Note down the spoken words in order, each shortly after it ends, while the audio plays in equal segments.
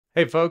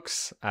Hey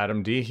folks,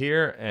 Adam D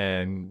here,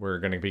 and we're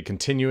going to be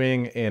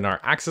continuing in our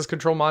access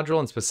control module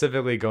and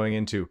specifically going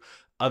into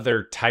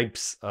other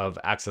types of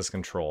access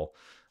control.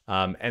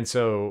 And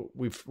so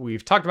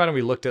we've talked about it.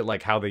 We looked at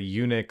like how the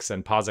Unix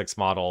and POSIX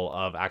model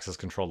of access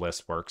control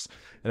list works,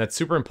 and that's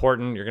super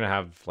important. You're going to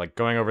have like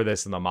going over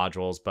this in the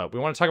modules, but we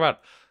want to talk about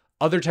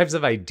other types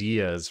of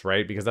ideas,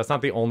 right? Because that's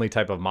not the only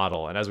type of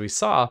model. And as we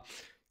saw,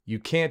 you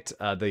can't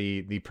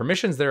the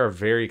permissions there are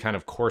very kind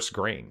of coarse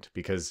grained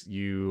because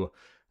you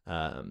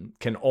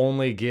can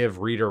only give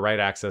read or write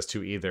access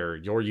to either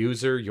your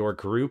user, your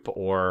group,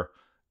 or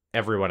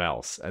everyone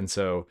else. And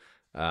so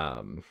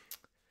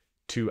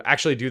to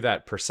actually do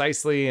that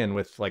precisely and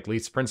with like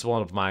least principle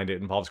of mind, it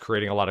involves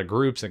creating a lot of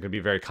groups and can be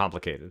very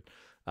complicated.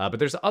 But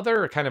there's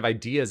other kind of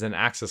ideas in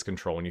access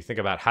control when you think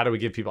about how do we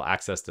give people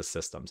access to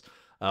systems.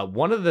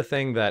 One of the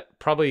things that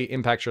probably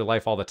impacts your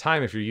life all the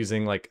time if you're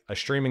using like a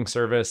streaming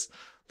service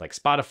like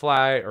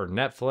Spotify or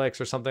Netflix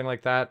or something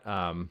like that,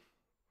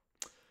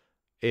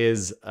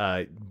 is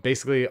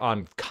basically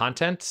on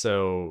content.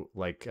 So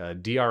like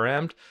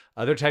DRM'd,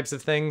 other types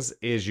of things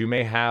is you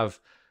may have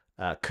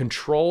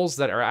controls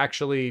that are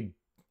actually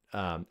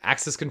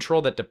access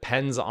control that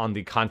depends on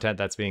the content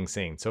that's being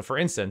seen. So for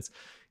instance,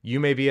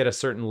 you may be at a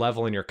certain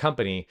level in your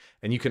company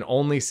and you can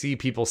only see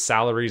people's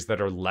salaries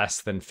that are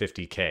less than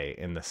 50K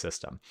in the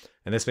system.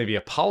 And this may be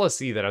a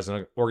policy that as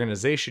an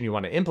organization you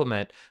want to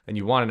implement, and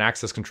you want an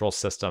access control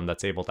system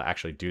that's able to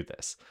actually do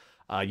this.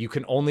 You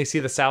can only see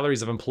the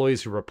salaries of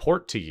employees who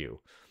report to you,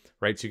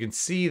 right? So you can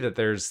see that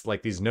there's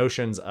like these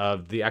notions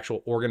of the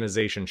actual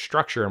organization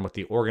structure and what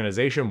the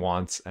organization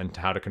wants and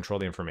how to control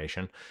the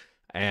information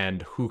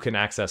and who can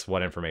access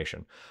what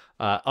information.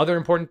 Other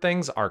important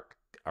things are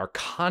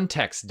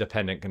context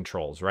dependent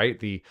controls, right?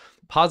 The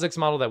POSIX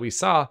model that we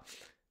saw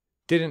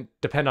didn't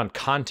depend on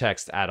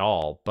context at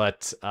all.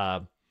 But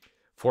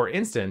for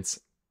instance,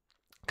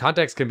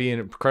 context can be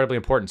incredibly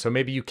important. So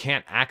maybe you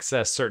can't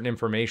access certain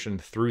information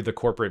through the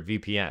corporate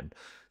VPN.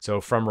 So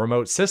from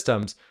remote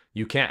systems,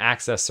 you can't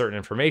access certain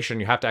information.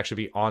 You have to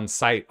actually be on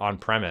site, on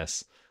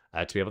premise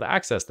to be able to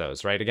access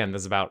those, right? Again,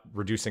 this is about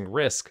reducing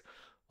risk.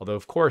 Although,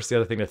 of course, the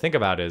other thing to think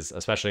about is,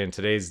 especially in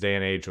today's day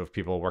and age with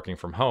people working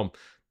from home,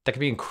 that can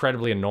be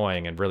incredibly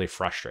annoying and really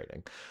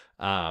frustrating.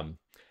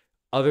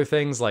 Other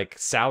things like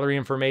salary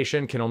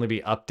information can only be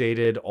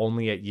updated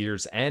only at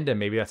year's end, and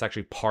maybe that's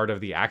actually part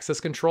of the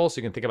access control.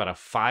 So you can think about a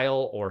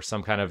file or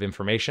some kind of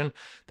information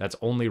that's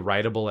only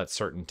writable at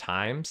certain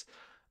times.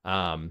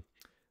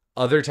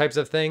 Other types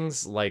of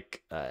things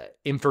like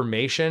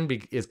information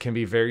can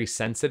be very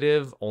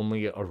sensitive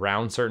only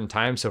around certain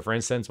times. So for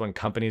instance, when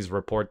companies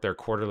report their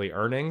quarterly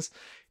earnings,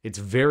 it's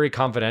very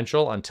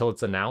confidential until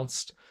it's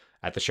announced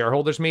at the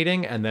shareholders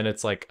meeting, and then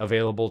it's like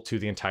available to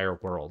the entire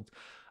world.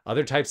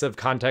 Other types of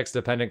context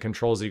dependent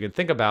controls that you can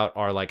think about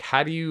are like,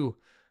 how do you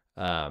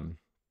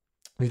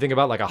think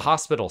about like a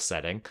hospital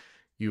setting,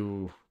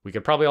 we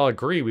could probably all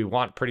agree we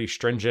want pretty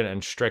stringent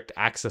and strict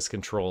access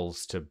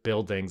controls to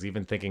buildings,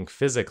 even thinking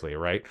physically,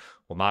 right?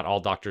 Well, not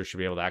all doctors should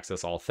be able to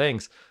access all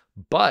things,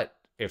 but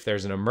if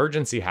there's an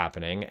emergency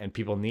happening and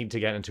people need to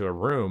get into a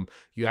room,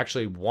 you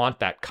actually want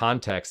that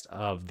context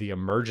of the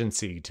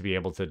emergency to be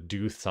able to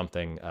do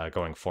something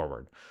going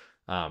forward.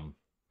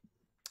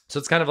 So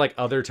it's kind of like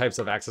other types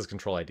of access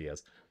control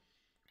ideas.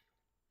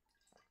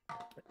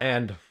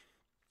 And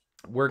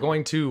we're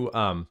going to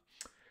kind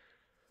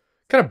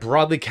of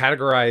broadly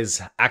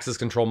categorize access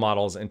control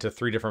models into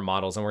 3 different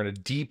models, and we're going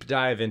to deep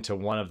dive into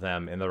one of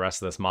them in the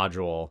rest of this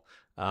module.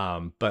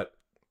 But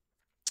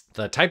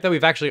the type that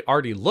we've actually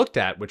already looked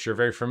at, which you're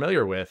very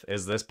familiar with,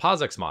 is this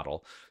POSIX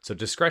model. So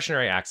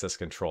discretionary access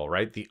control,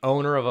 right? The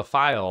owner of a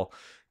file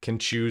can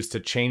choose to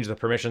change the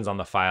permissions on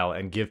the file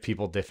and give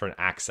people different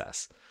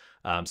access.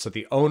 So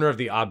the owner of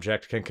the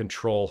object can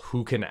control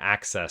who can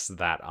access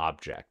that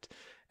object.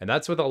 And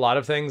that's with a lot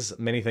of things,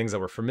 many things that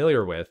we're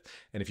familiar with.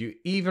 And if you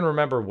even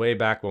remember way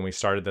back when we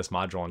started this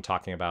module and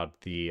talking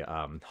about the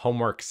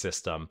homework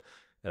system,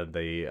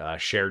 the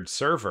shared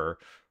server,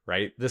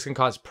 right? This can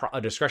cause a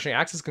discretionary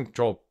access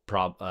control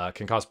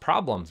can cause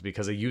problems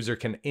because a user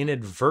can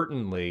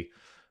inadvertently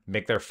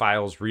make their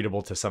files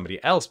readable to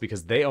somebody else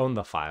because they own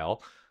the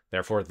file.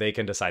 Therefore, they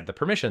can decide the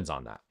permissions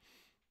on that.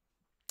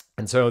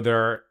 And so there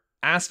are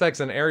aspects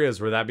and areas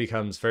where that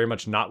becomes very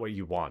much not what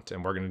you want.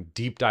 And we're going to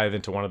deep dive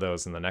into one of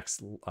those in the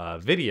next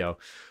video.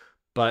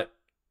 But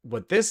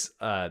what this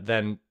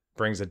then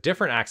brings a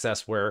different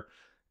access where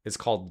it's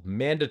called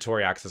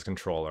mandatory access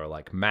control, or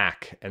like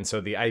MAC. And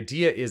so the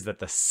idea is that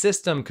the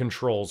system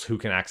controls who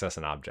can access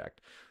an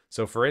object.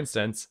 So for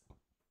instance,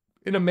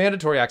 in a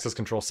mandatory access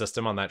control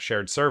system on that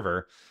shared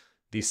server,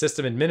 the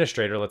system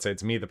administrator, let's say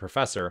it's me, the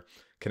professor,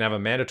 can have a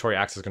mandatory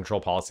access control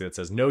policy that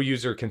says no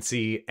user can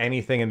see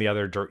anything in the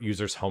other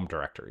user's home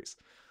directories,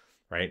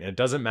 right? And it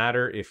doesn't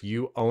matter if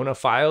you own a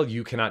file,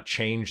 you cannot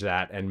change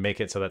that and make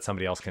it so that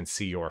somebody else can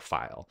see your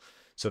file.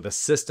 So the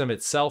system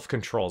itself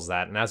controls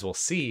that. And as we'll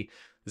see,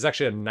 there's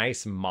actually a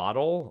nice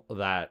model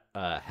that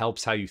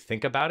helps how you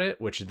think about it,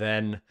 which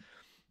then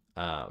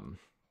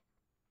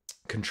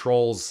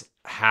controls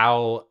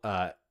how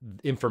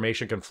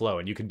information can flow,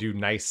 and you can do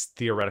nice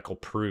theoretical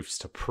proofs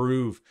to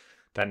prove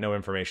that no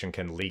information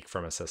can leak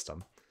from a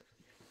system.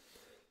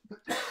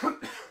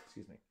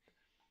 Excuse me.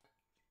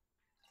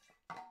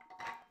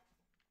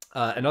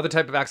 Another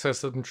type of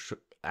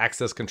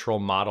access control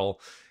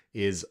model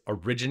is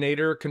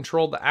originator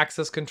controlled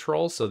access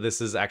control. So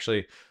this is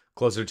actually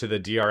closer to the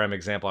DRM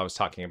example I was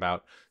talking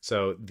about.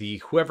 So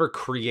whoever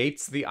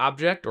creates the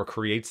object or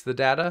creates the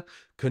data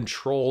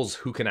controls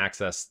who can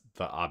access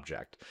the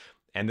object.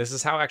 And this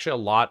is how actually a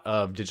lot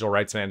of digital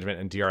rights management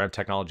and DRM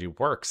technology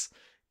works,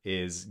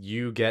 is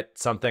you get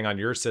something on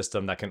your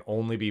system that can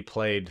only be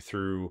played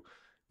through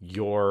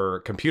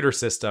your computer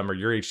system or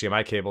your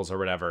HDMI cables or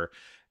whatever.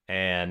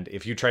 And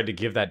if you tried to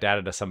give that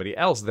data to somebody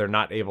else, they're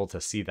not able to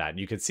see that. And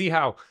you can see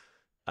how,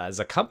 as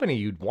a company,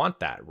 you'd want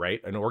that,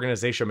 right? An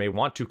organization may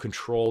want to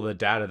control the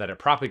data that it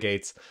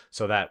propagates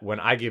so that when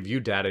I give you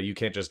data, you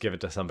can't just give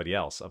it to somebody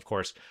else. Of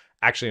course,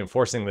 actually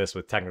enforcing this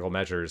with technical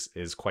measures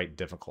is quite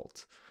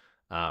difficult.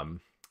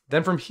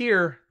 Then from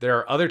here, there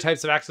are other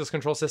types of access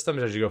control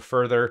systems. As you go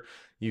further,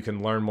 you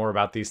can learn more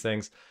about these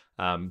things.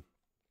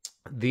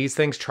 These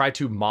things try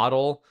to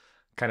model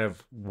kind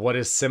of what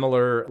is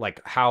similar, like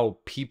how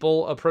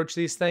people approach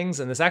these things.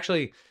 And this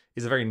actually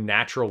is a very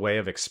natural way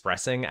of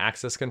expressing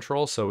access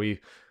control. So we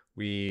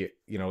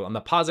on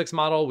the POSIX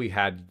model, we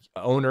had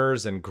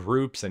owners and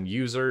groups and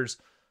users.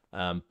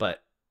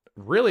 But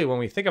really, when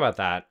we think about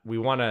that, we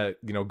want to,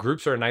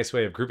 groups are a nice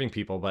way of grouping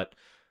people, but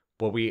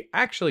what we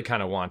actually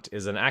kind of want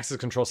is an access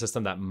control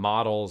system that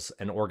models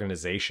an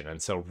organization.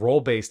 And so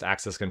role-based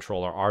access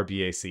control, or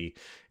RBAC,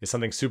 is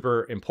something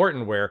super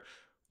important where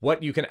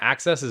what you can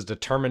access is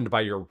determined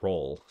by your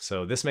role.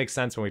 So this makes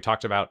sense when we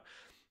talked about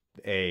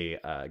a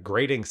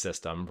grading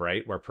system,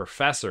 right? Where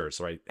professors,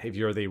 right? If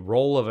you're the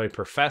role of a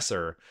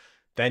professor,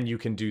 then you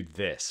can do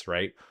this,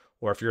 right?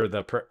 Or if you're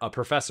a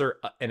professor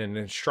and an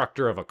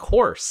instructor of a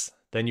course,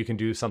 then you can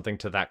do something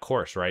to that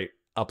course, right?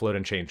 Upload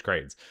and change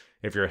grades.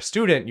 If you're a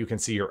student, you can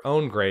see your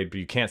own grade, but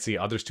you can't see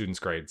other students'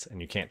 grades,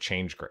 and you can't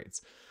change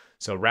grades.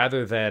 So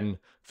rather than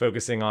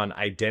focusing on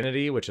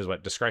identity, which is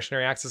what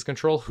discretionary access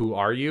control, who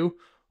are you?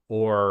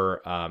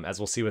 Or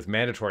as we'll see with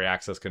mandatory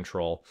access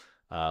control,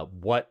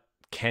 what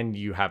can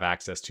you have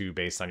access to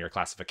based on your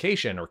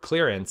classification or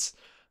clearance?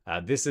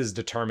 This is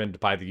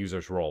determined by the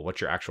user's role. What's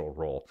your actual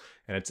role?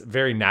 And it's a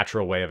very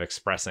natural way of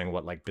expressing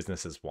what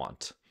businesses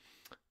want.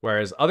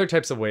 Whereas other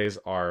types of ways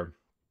are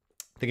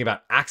thinking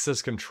about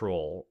access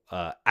control,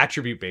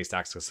 attribute-based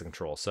access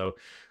control. So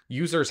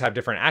users have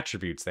different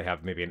attributes. They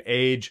have maybe an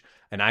age,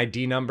 an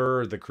ID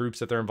number, the groups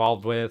that they're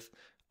involved with,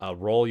 a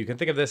role. You can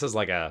think of this as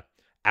like a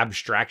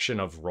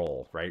abstraction of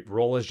role, right?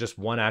 Role is just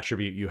one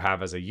attribute you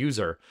have as a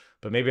user,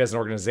 but maybe as an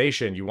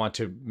organization, you want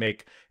to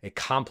make a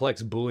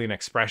complex Boolean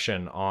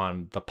expression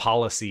on the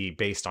policy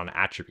based on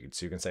attributes.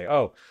 So you can say,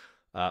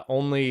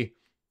 only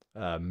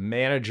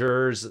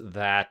managers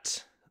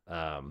that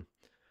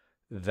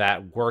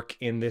work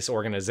in this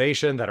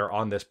organization that are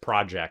on this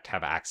project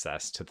have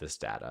access to this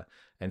data.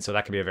 And so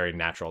that can be a very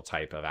natural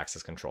type of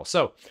access control.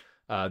 So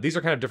these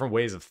are kind of different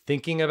ways of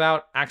thinking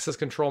about access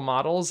control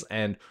models,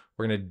 and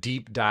we're going to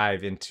deep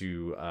dive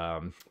into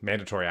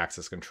mandatory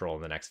access control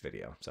in the next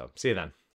video. So see you then.